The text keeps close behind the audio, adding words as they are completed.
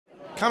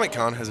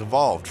Comic-Con has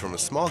evolved from a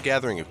small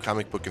gathering of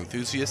comic book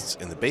enthusiasts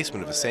in the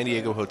basement of a San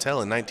Diego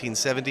hotel in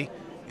 1970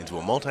 into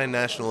a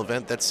multinational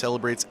event that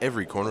celebrates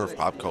every corner of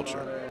pop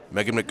culture.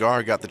 Megan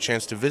McGarr got the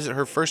chance to visit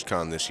her first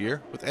con this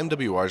year with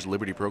MWR's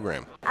Liberty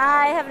program.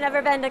 I have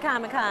never been to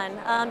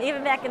Comic-Con.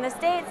 Even back in the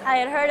States, I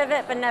had heard of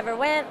it but never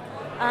went.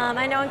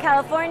 I know in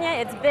California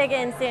it's big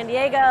in San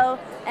Diego,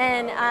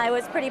 and I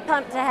was pretty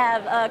pumped to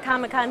have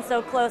Comic-Con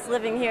so close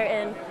living here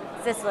in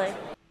Sicily.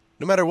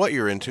 No matter what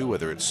you're into,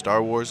 whether it's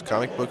Star Wars,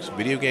 comic books,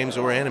 video games,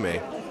 or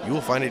anime, you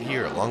will find it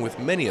here along with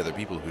many other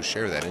people who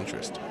share that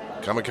interest.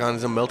 Comic-Con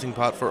is a melting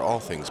pot for all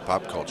things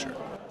pop culture.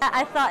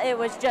 I thought it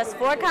was just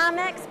for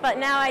comics, but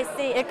now I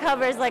see it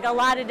covers like a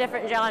lot of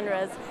different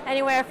genres,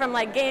 anywhere from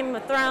like Game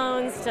of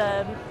Thrones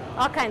to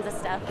all kinds of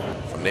stuff.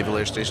 From Naval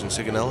Air Station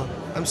Sigonella,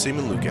 I'm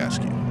Seaman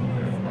Lukaski.